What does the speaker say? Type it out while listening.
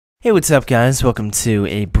Hey, what's up guys? Welcome to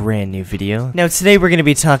a brand new video. Now today we're going to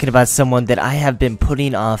be talking about someone that I have been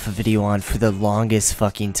putting off a video on for the longest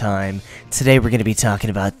fucking time. Today we're going to be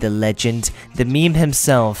talking about the legend, the meme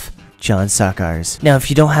himself, John Sakars. Now if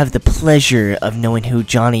you don't have the pleasure of knowing who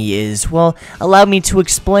Johnny is, well, allow me to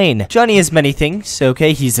explain. Johnny is many things,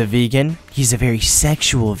 okay? He's a vegan. He's a very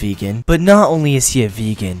sexual vegan. But not only is he a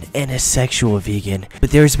vegan and a sexual vegan, but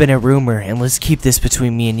there's been a rumor, and let's keep this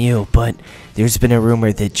between me and you, but there's been a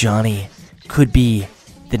rumor that Johnny could be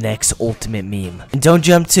the next ultimate meme. And don't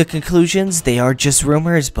jump to conclusions, they are just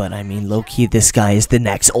rumors, but I mean low-key this guy is the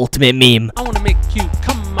next ultimate meme. I wanna make you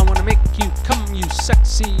come, I wanna make you come, you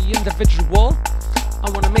sexy individual. I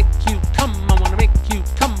wanna make you come, I wanna make you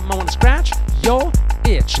come, I wanna scratch your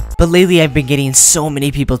itch. But lately I've been getting so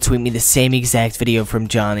many people tweet me the same exact video from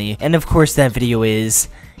Johnny, and of course that video is,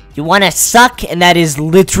 "You wanna suck?" And that is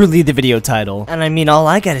literally the video title. And I mean, all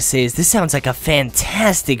I gotta say is this sounds like a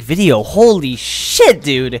fantastic video. Holy shit,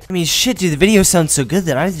 dude. I mean, shit, dude, the video sounds so good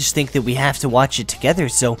that I just think that we have to watch it together.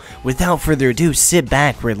 So without further ado, sit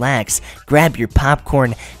back, relax, grab your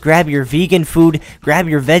popcorn, grab your vegan food, grab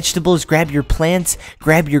your vegetables, grab your plants,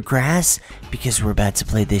 grab your grass, because we're about to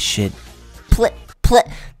play this shit.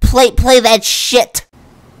 Play that shit.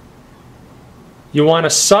 You wanna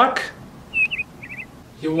suck?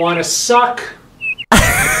 You wanna suck?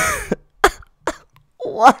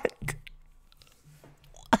 What?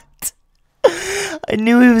 I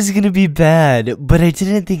knew it was gonna be bad, but I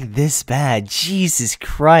didn't think this bad. Jesus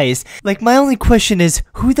Christ. Like, my only question is,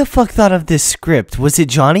 who the fuck thought of this script? Was it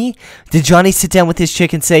Johnny? Did Johnny sit down with his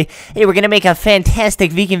chick and say, "Hey, we're gonna make a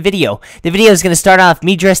fantastic vegan video. The video is gonna start off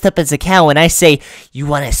me dressed up as a cow and I say, 'You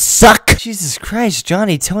wanna suck?'" Jesus Christ,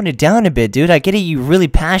 Johnny, tone it down a bit, dude. I get it, you're really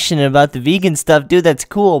passionate about the vegan stuff, dude, that's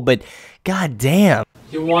cool, but god damn.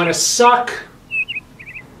 You wanna suck?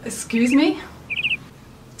 Excuse me?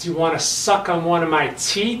 Do you wanna suck on one of my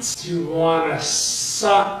teats? Do you wanna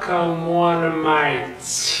suck on one of my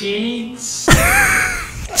teats?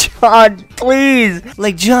 John, please!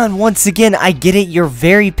 Like, John, once again, I get it, you're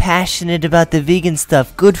very passionate about the vegan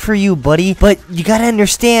stuff. Good for you, buddy. But you gotta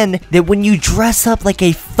understand that when you dress up like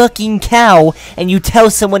a fucking cow and you tell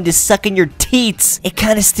someone to suck on your teats, it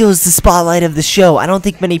kinda steals the spotlight of the show. I don't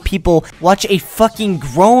think many people watch a fucking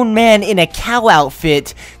grown man in a cow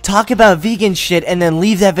outfit talk about vegan shit and then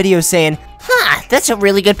leave that video saying, Huh, that's a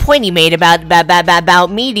really good point he made about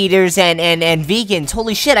meat eaters and vegans.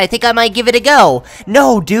 Holy shit, I think I might give it a go.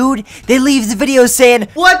 "No, dude." They leave the video saying,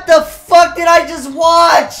 "What the fuck did I just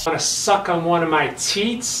watch?" Wanna suck on one of my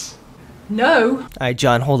teats? No. Alright,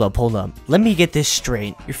 John, hold up. Let me get this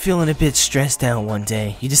straight. You're feeling a bit stressed out one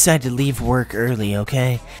day. You decide to leave work early,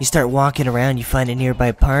 okay? You start walking around, you find a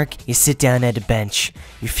nearby park, you sit down at a bench.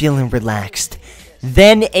 You're feeling relaxed.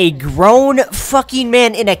 Then a grown fucking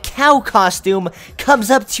man in a cow costume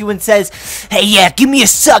comes up to you and says, "Hey, yeah, give me a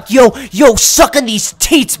suck, yo, suck on these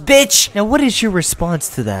teats, bitch!" Now, what is your response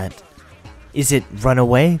to that? Is it run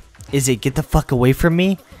away? Is it get the fuck away from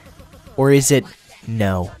me? Or is it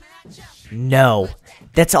no? No.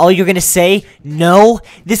 That's all you're gonna say? No?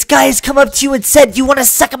 This guy has come up to you and said, "You wanna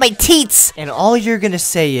suck on my teats?" And all you're gonna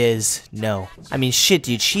say is, no. I mean, shit,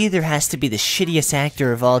 dude, she either has to be the shittiest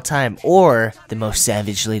actor of all time, or the most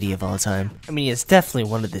savage lady of all time. I mean, it's definitely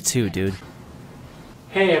one of the two, dude.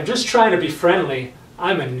 Hey, I'm just trying to be friendly.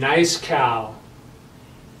 I'm a nice cow.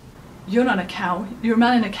 You're not a cow. You're a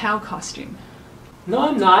man in a cow costume. No,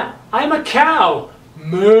 I'm not. I'm a cow.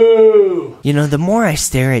 Moo! You know, the more I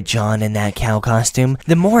stare at John in that cow costume,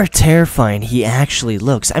 the more terrifying he actually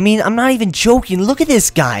looks. I mean, I'm not even joking. Look at this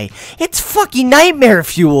guy. It's fucking nightmare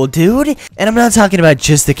fuel, dude. And I'm not talking about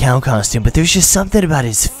just the cow costume, but there's just something about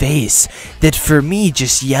his face that for me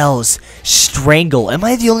just yells strangle. Am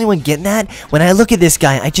I the only one getting that? When I look at this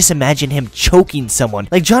guy, I just imagine him choking someone.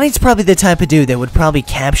 Like, Johnny's probably the type of dude that would probably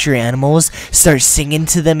capture animals, start singing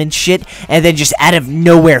to them and shit, and then just out of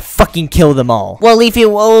nowhere fucking kill them all. Well, Leafy,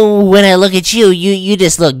 when I look at you, you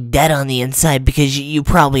just look dead on the inside because you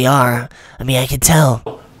probably are. I mean, I can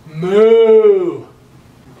tell. Moo!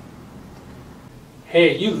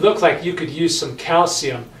 Hey, you look like you could use some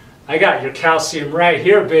calcium. I got your calcium right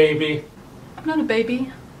here, baby. I'm not a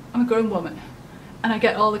baby. I'm a grown woman. And I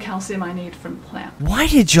get all the calcium I need from plants. Why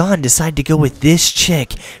did John decide to go with this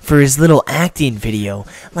chick for his little acting video?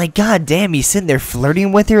 Like, goddamn, he's sitting there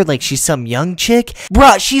flirting with her like she's some young chick?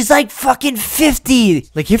 Bruh, she's like fucking 50!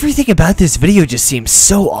 Like, everything about this video just seems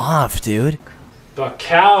so off, dude. But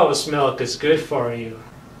cow's milk is good for you.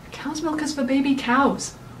 Cow's milk is for baby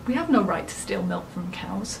cows. We have no right to steal milk from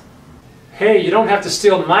cows. Hey, you don't have to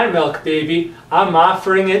steal my milk, baby. I'm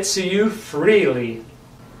offering it to you freely.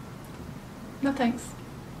 No thanks.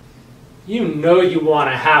 You know you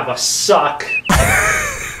want to have a suck.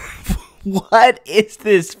 What is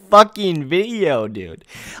this fucking video, dude?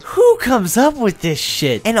 Who comes up with this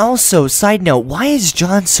shit? And also, side note, why is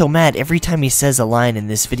John so mad every time he says a line in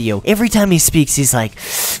this video? Every time he speaks, he's like,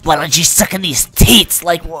 why don't you suck on these teats?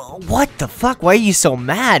 Like, what the fuck? Why are you so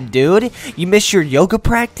mad, dude? You miss your yoga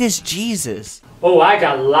practice? Jesus. Oh, I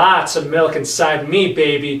got lots of milk inside me,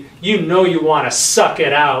 baby. You know you want to suck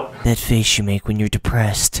it out. That face you make when you're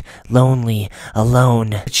depressed, lonely, alone,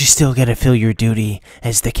 but you still gotta feel your duty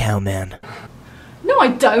as the cowman. No, I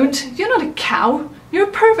don't. You're not a cow. You're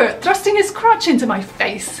a pervert thrusting his crotch into my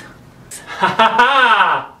face. Ha ha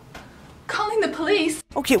ha! Calling the police.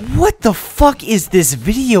 Okay, what the fuck is this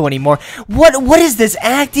video anymore? What is this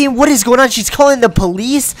acting? What is going on? She's calling the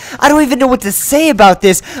police? I don't even know what to say about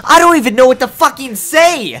this. I don't even know what to fucking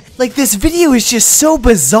say. Like, this video is just so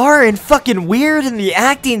bizarre and fucking weird, and the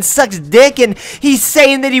acting sucks dick, and he's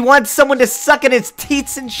saying that he wants someone to suck in his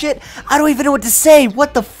teats and shit. I don't even know what to say.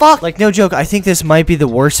 What the fuck? Like, no joke, I think this might be the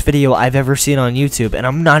worst video I've ever seen on YouTube, and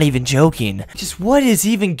I'm not even joking. Just what is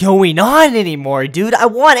even going on anymore, dude? I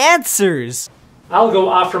want answers. I'll go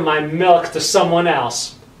offer my milk to someone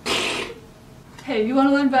else. Hey, you want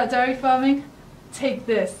to learn about dairy farming? Take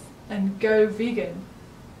this and go vegan.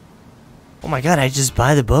 Oh my god, I just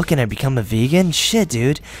buy the book and I become a vegan? Shit,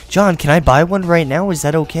 dude. John, can I buy one right now? Is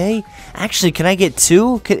that okay? Actually, can I get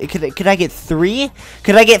 2? Could I get 3?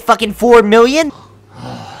 Could I get fucking 4 million?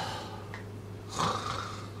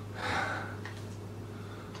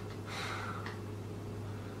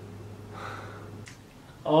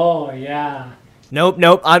 Oh, yeah.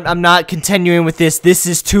 Nope, I'm not continuing with this. This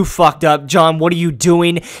is too fucked up. John, what are you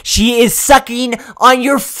doing? She is sucking on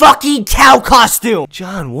your fucking cow costume!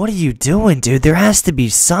 John, what are you doing, dude? There has to be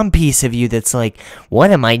some piece of you that's like,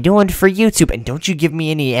 what am I doing for YouTube? And don't you give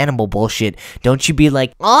me any animal bullshit. Don't you be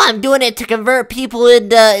like, Oh, I'm doing it to convert people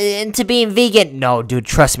into being vegan. no, dude,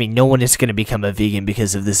 trust me, no one is gonna become a vegan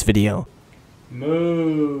because of this video.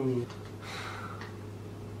 Moo.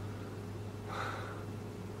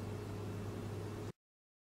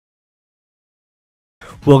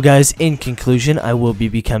 Well, guys, in conclusion, I will be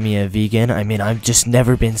becoming a vegan. I mean, I've just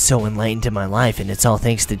never been so enlightened in my life, and it's all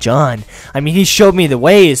thanks to John. I mean, he showed me the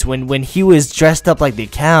ways when he was dressed up like the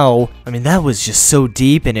cow. I mean, that was just so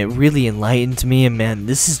deep, and it really enlightened me, and man,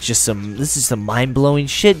 this is some mind-blowing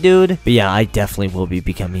shit, dude. But yeah, I definitely will be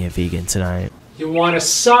becoming a vegan tonight. You want to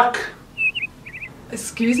suck?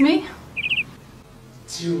 Excuse me?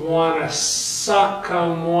 Do you want to suck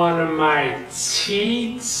on one of my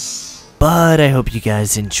teats? But I hope you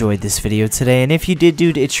guys enjoyed this video today, and if you did,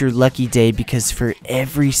 dude, it's your lucky day, because for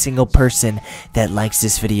every single person that likes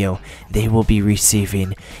this video, they will be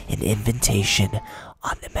receiving an invitation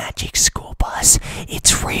on the Magic School Bus.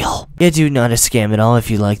 It's real. Yeah, dude, not a scam at all. If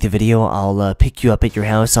you like the video, I'll pick you up at your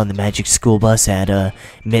house on the Magic School Bus at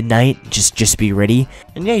midnight. Just be ready.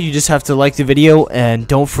 And yeah, you just have to like the video, and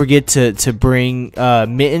don't forget to bring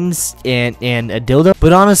mittens and a dildo.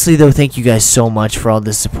 But honestly though, thank you guys so much for all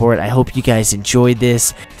the support. I hope you guys enjoyed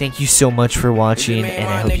this. Thank you so much for watching, and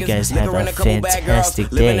I hope you guys have a fantastic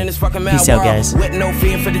day. Peace out, guys. With no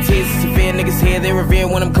fear for the tears, severe niggas here, they revere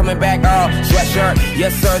when I'm coming back. Sweatshirt.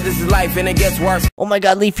 Yes, sir, this is life, and it gets worse. Oh my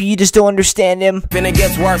god, Leafy, you just don't understand him. And it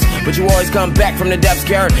gets worse, but you always come back from the depths,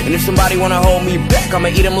 Garrett. And if somebody wanna hold me back, I'ma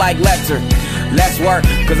eat him like Lecter. Less work,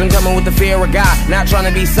 cause I'm coming with the fear of God. Not trying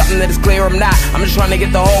to be something that is clear I'm not. I'm just trying to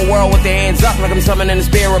get the whole world with their hands up, like I'm summoning a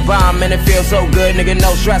spirit bomb. And it feels so good, nigga,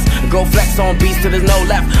 no stress. Go flex on beats till there's no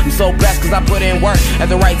left. I'm so blessed cause I put in work at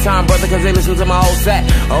the right time, brother, cause they listen to my whole set.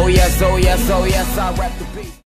 Oh yes, oh yes, oh yes, I rap the